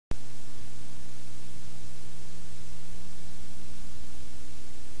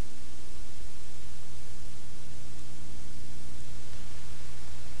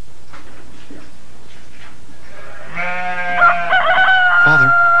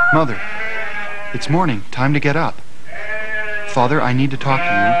Mother, it's morning. Time to get up. Father, I need to talk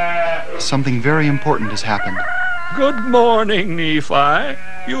to you. Something very important has happened. Good morning, Nephi.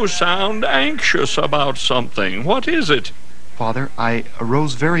 You sound anxious about something. What is it? Father, I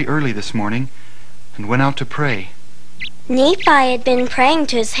arose very early this morning and went out to pray. Nephi had been praying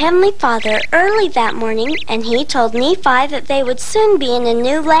to his heavenly Father early that morning, and he told Nephi that they would soon be in a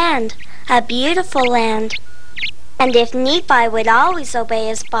new land, a beautiful land. And if Nephi would always obey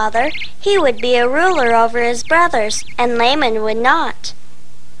his father, he would be a ruler over his brothers, and Laman would not.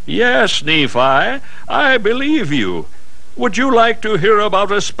 Yes, Nephi, I believe you. Would you like to hear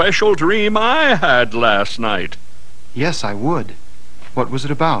about a special dream I had last night? Yes, I would. What was it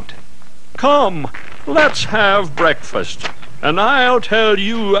about? Come, let's have breakfast, and I'll tell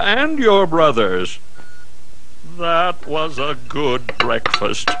you and your brothers. That was a good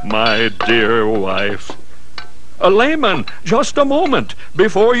breakfast, my dear wife. Laman, just a moment.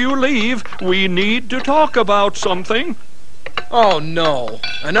 Before you leave, we need to talk about something. Oh, no.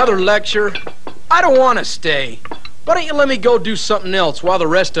 Another lecture? I don't want to stay. Why don't you let me go do something else while the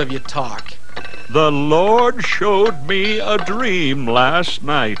rest of you talk? The Lord showed me a dream last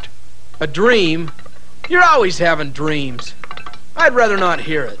night. A dream? You're always having dreams. I'd rather not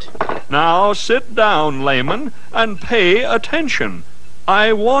hear it. Now sit down, Laman, and pay attention.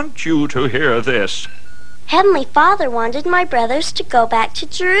 I want you to hear this. Heavenly Father wanted my brothers to go back to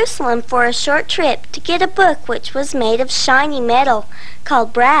Jerusalem for a short trip to get a book which was made of shiny metal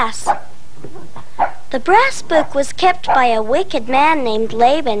called brass. The brass book was kept by a wicked man named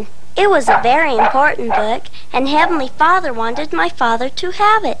Laban. It was a very important book, and Heavenly Father wanted my father to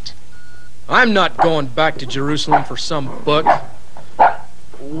have it. I'm not going back to Jerusalem for some book.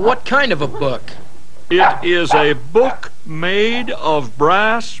 What kind of a book? It is a book made of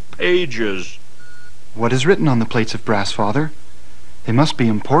brass pages. What is written on the plates of brass, Father? They must be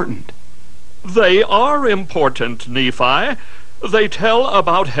important. They are important, Nephi. They tell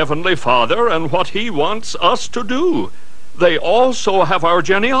about Heavenly Father and what He wants us to do. They also have our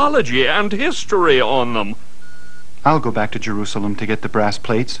genealogy and history on them. I'll go back to Jerusalem to get the brass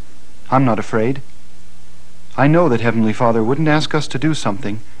plates. I'm not afraid. I know that Heavenly Father wouldn't ask us to do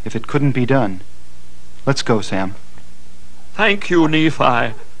something if it couldn't be done. Let's go, Sam. Thank you,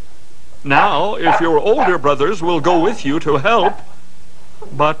 Nephi. Now, if your older brothers will go with you to help,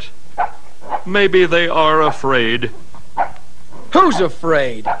 but maybe they are afraid. Who's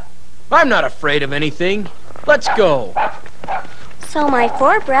afraid? I'm not afraid of anything. Let's go. So my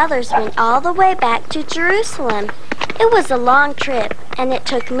 4 brothers went all the way back to Jerusalem. It was a long trip, and it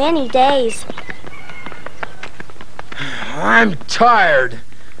took many days. I'm tired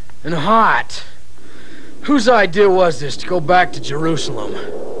and hot. Whose idea was this to go back to Jerusalem?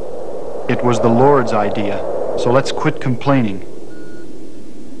 It was the Lord's idea, so let's quit complaining.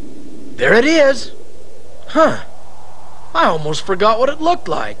 There it is. Huh. I almost forgot what it looked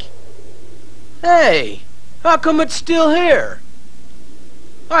like. Hey, how come it's still here?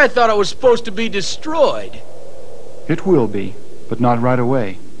 I thought it was supposed to be destroyed. It will be, but not right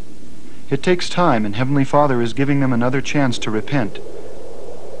away. It takes time, and Heavenly Father is giving them another chance to repent.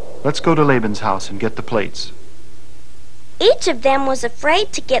 Let's go to Laban's house and get the plates. Each of them was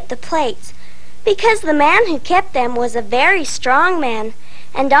afraid to get the plates, because the man who kept them was a very strong man,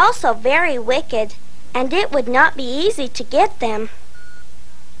 and also very wicked, and it would not be easy to get them.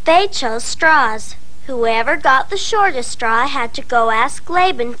 They chose straws. Whoever got the shortest straw had to go ask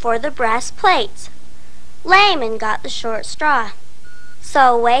Laban for the brass plates. Laman got the short straw.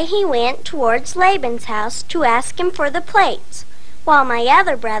 So away he went towards Laban's house to ask him for the plates, while my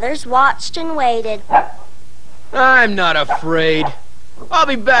other brothers watched and waited. I'm not afraid. I'll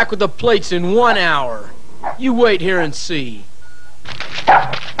be back with the plates in 1 hour. You wait here and see.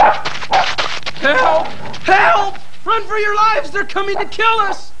 Help! Help! Run for your lives! They're coming to kill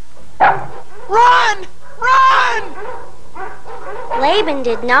us! Run! Run! Laban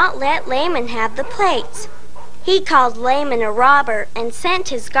did not let Laman have the plates. He called Laman a robber and sent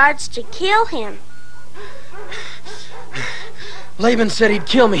his guards to kill him. Laban said he'd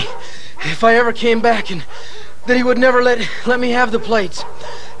kill me if I ever came back, and that he would never let me have the plates.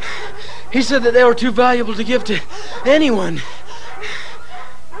 He said that they were too valuable to give to anyone.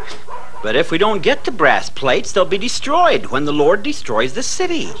 But if we don't get the brass plates, they'll be destroyed when the Lord destroys the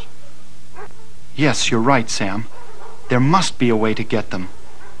city. Yes, you're right, Sam. There must be a way to get them.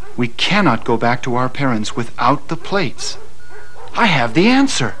 We cannot go back to our parents without the plates. I have the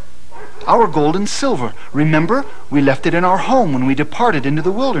answer. Our gold and silver. Remember, we left it in our home when we departed into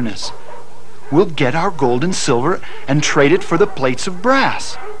the wilderness. We'll get our gold and silver and trade it for the plates of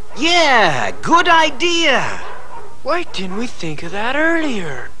brass. Yeah, good idea. Why didn't we think of that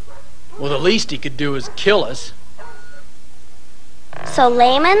earlier? Well, the least he could do is kill us. So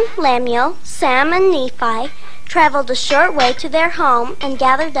Laman, Lemuel, Sam, and Nephi traveled a short way to their home and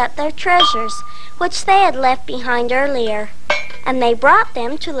gathered up their treasures, which they had left behind earlier, and they brought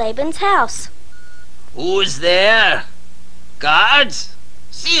them to Laban's house. Who's there? Guards?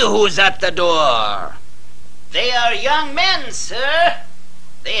 See who's at the door. They are young men, sir.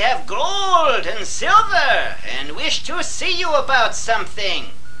 They have gold and silver and wish to see you about something.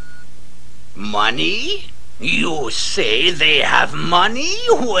 Money? You say they have money?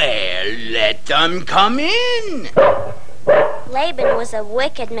 Well, let them come in. Laban was a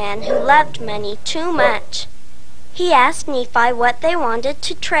wicked man who loved money too much. He asked Nephi what they wanted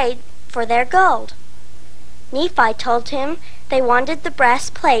to trade for their gold. Nephi told him they wanted the brass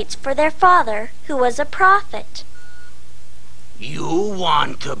plates for their father, who was a prophet. You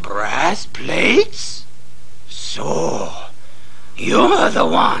want the brass plates? So, you're the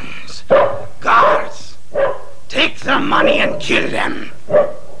ones. Guards, take the money and kill them.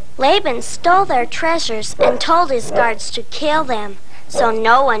 Laban stole their treasures and told his guards to kill them, so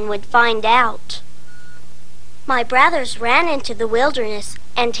no one would find out. My brothers ran into the wilderness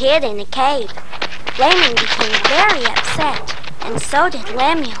and hid in a cave. Laman became very upset, and so did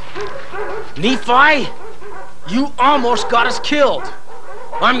Lemuel. Nephi, you almost got us killed.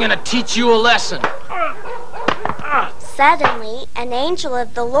 I'm gonna teach you a lesson. Suddenly, an angel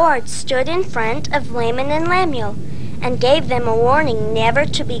of the Lord stood in front of Laman and Lemuel and gave them a warning never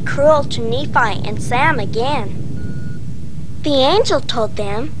to be cruel to Nephi and Sam again. The angel told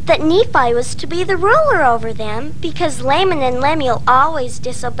them that Nephi was to be the ruler over them because Laman and Lemuel always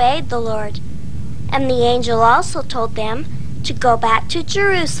disobeyed the Lord. And the angel also told them to go back to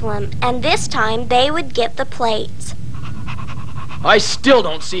Jerusalem, and this time they would get the plates. I still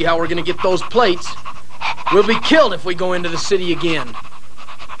don't see how we're gonna get those plates. We'll be killed if we go into the city again.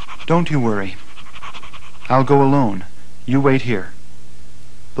 Don't you worry. I'll go alone. You wait here.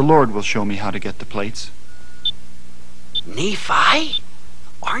 The Lord will show me how to get the plates. Nephi,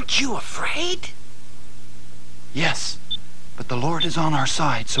 aren't you afraid? Yes, but the Lord is on our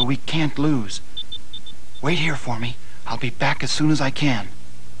side, so we can't lose. Wait here for me. I'll be back as soon as I can.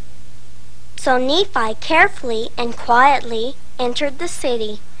 So Nephi carefully and quietly entered the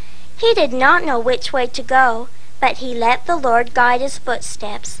city. He did not know which way to go, but he let the Lord guide his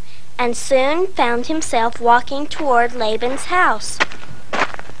footsteps, and soon found himself walking toward Laban's house.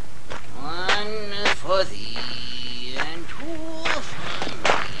 One for thee and two for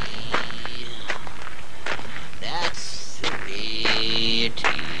me. That's the way it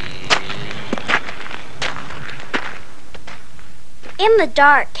is. In the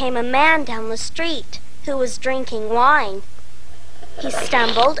dark came a man down the street who was drinking wine. He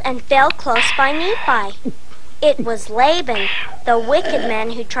stumbled and fell close by Nephi. It was Laban, the wicked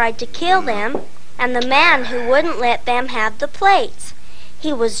man who tried to kill them, and the man who wouldn't let them have the plates.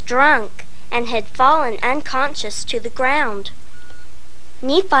 He was drunk and had fallen unconscious to the ground.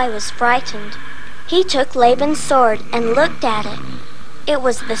 Nephi was frightened. He took Laban's sword and looked at it. It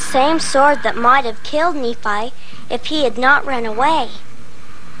was the same sword that might have killed Nephi if he had not run away.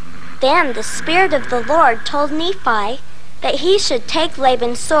 Then the Spirit of the Lord told Nephi that he should take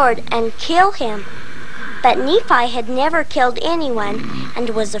Laban's sword and kill him. But Nephi had never killed anyone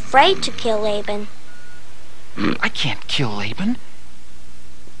and was afraid to kill Laban. I can't kill Laban.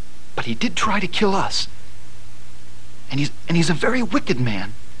 But he did try to kill us. And he's a very wicked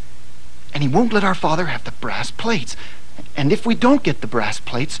man. And he won't let our father have the brass plates. And if we don't get the brass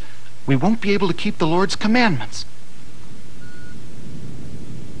plates, we won't be able to keep the Lord's commandments.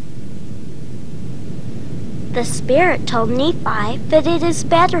 The Spirit told Nephi that it is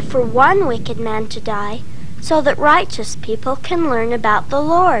better for one wicked man to die so that righteous people can learn about the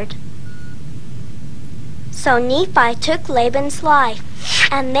Lord. So Nephi took Laban's life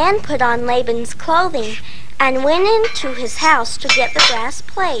and then put on Laban's clothing and went into his house to get the brass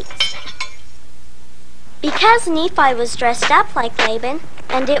plates. Because Nephi was dressed up like Laban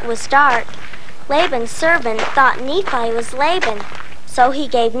and it was dark, Laban's servant thought Nephi was Laban, so he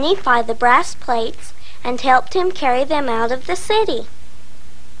gave Nephi the brass plates and helped him carry them out of the city.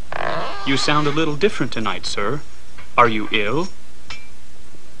 You sound a little different tonight, sir. Are you ill?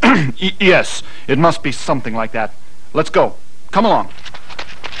 Yes, it must be something like that. Let's go. Come along.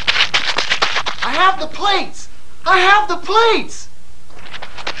 I have the plates! I have the plates!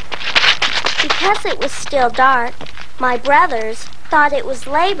 Because it was still dark, my brothers thought it was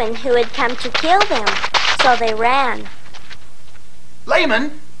Laban who had come to kill them, so they ran.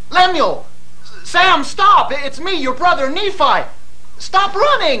 Laman! Lemuel! Sam, stop! It's me, your brother, Nephi! Stop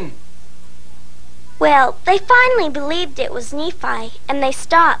running! Well, they finally believed it was Nephi, and they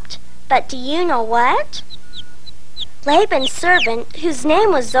stopped, But do you know what? Laban's servant, whose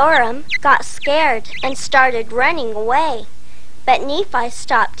name was Zoram, got scared and started running away. But Nephi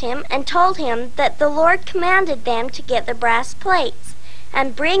stopped him and told him that the Lord commanded them to get the brass plates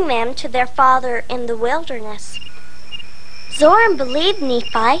and bring them to their father in the wilderness. Zoram believed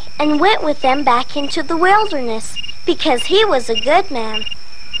Nephi and went with them back into the wilderness because he was a good man.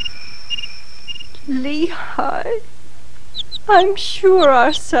 Lehi, I'm sure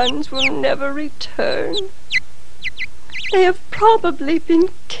our sons will never return. They have probably been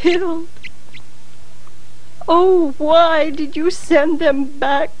killed. Oh, why did you send them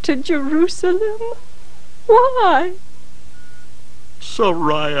back to Jerusalem? Why?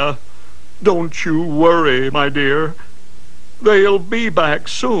 Sariah, don't you worry, my dear. They'll be back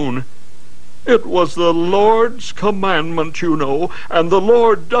soon. It was the Lord's commandment, you know, and the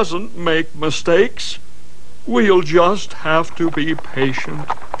Lord doesn't make mistakes. We'll just have to be patient.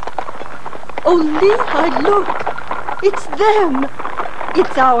 Oh, Lehi, look! It's them!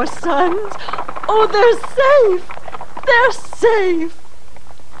 It's our sons! Oh, they're safe! They're safe!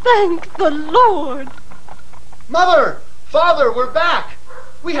 Thank the Lord! Mother! Father, we're back!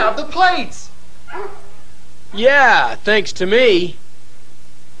 We have the plates! Yeah, thanks to me.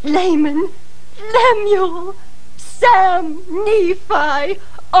 Laman, Lemuel, Sam, Nephi,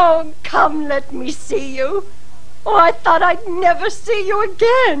 oh, come let me see you. Oh, I thought I'd never see you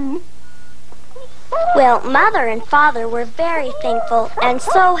again. Well, Mother and Father were very thankful and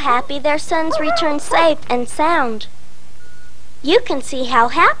so happy their sons returned safe and sound. You can see how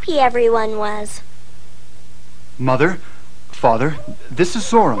happy everyone was. Mother, Father, this is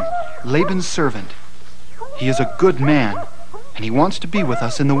Zoram, Laban's servant. He is a good man, and he wants to be with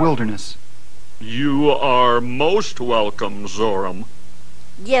us in the wilderness. You are most welcome, Zoram.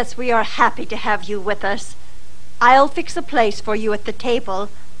 Yes, we are happy to have you with us. I'll fix a place for you at the table.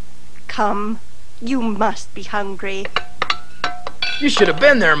 Come, you must be hungry. You should have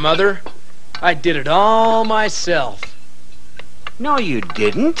been there, Mother. I did it all myself. No, you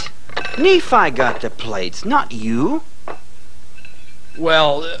didn't. Nephi got the plates, not you.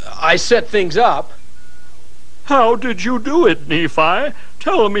 Well, I set things up. How did you do it, Nephi?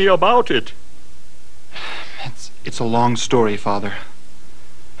 Tell me about it. It's a long story, Father,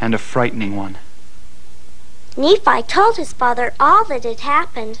 and a frightening one. Nephi told his father all that had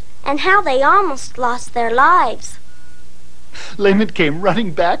happened and how they almost lost their lives. Laman came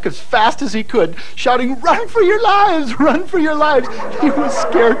running back as fast as he could, shouting, "Run for your lives! Run for your lives!" He was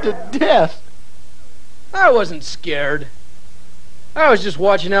scared to death. I wasn't scared. I was just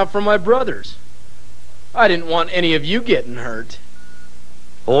watching out for my brothers. I didn't want any of you getting hurt.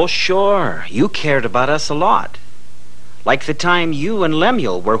 Oh, sure. You cared about us a lot. Like the time you and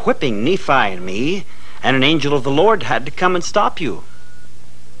Lemuel were whipping Nephi and me, and an angel of the Lord had to come and stop you.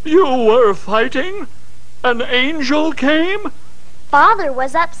 You were fighting? An angel came? Father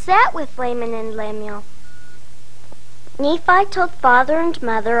was upset with Laman and Lemuel. Nephi told Father and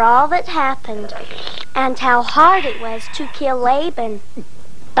Mother all that happened and how hard it was to kill Laban.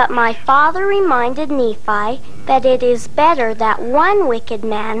 But my father reminded Nephi that it is better that one wicked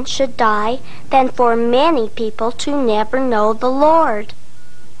man should die than for many people to never know the Lord.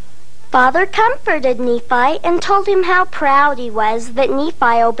 Father comforted Nephi and told him how proud he was that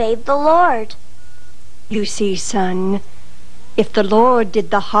Nephi obeyed the Lord. You see, son, if the Lord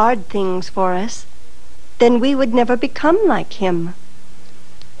did the hard things for us, then we would never become like him.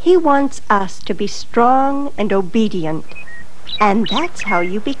 He wants us to be strong and obedient, and that's how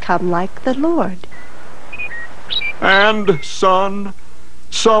you become like the Lord. And, son,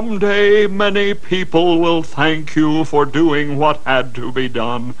 someday many people will thank you for doing what had to be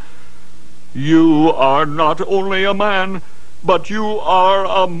done. You are not only a man, but you are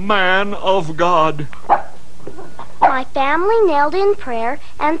a man of God. My family knelt in prayer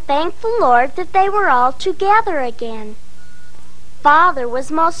and thanked the Lord that they were all together again. Father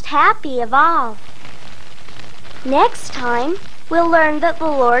was most happy of all. Next time, we'll learn that the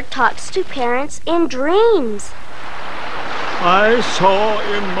Lord talks to parents in dreams. I saw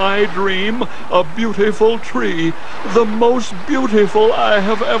in my dream a beautiful tree, the most beautiful I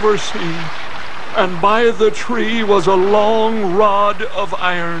have ever seen. And by the tree was a long rod of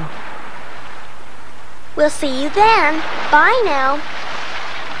iron. We'll see you then. Bye now.